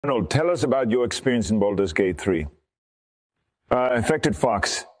Arnold, tell us about your experience in Baldur's Gate 3. Infected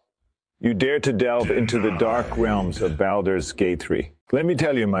Fox, you dare to delve into the dark realms of Baldur's Gate 3. Let me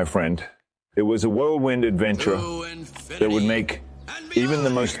tell you, my friend, it was a whirlwind adventure that would make even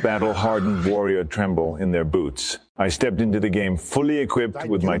the most battle-hardened warrior tremble in their boots. I stepped into the game fully equipped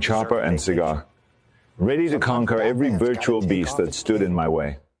with my chopper and cigar, ready to conquer every virtual beast that stood in my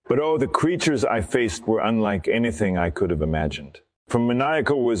way. But oh, the creatures I faced were unlike anything I could have imagined. From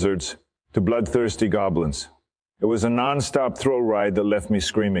maniacal wizards to bloodthirsty goblins, it was a non-stop thrill ride that left me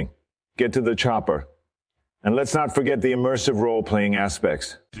screaming, "Get to the chopper." And let's not forget the immersive role-playing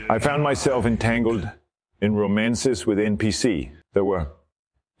aspects. I found myself entangled in romances with NPC that were,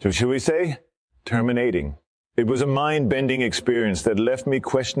 should we say, terminating. It was a mind-bending experience that left me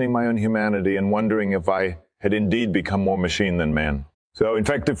questioning my own humanity and wondering if I had indeed become more machine than man. So,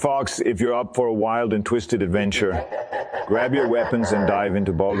 Infected Fox, if you're up for a wild and twisted adventure, grab your weapons and dive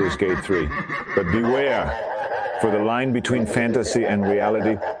into Baldur's Gate 3. But beware, for the line between fantasy and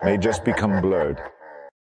reality may just become blurred.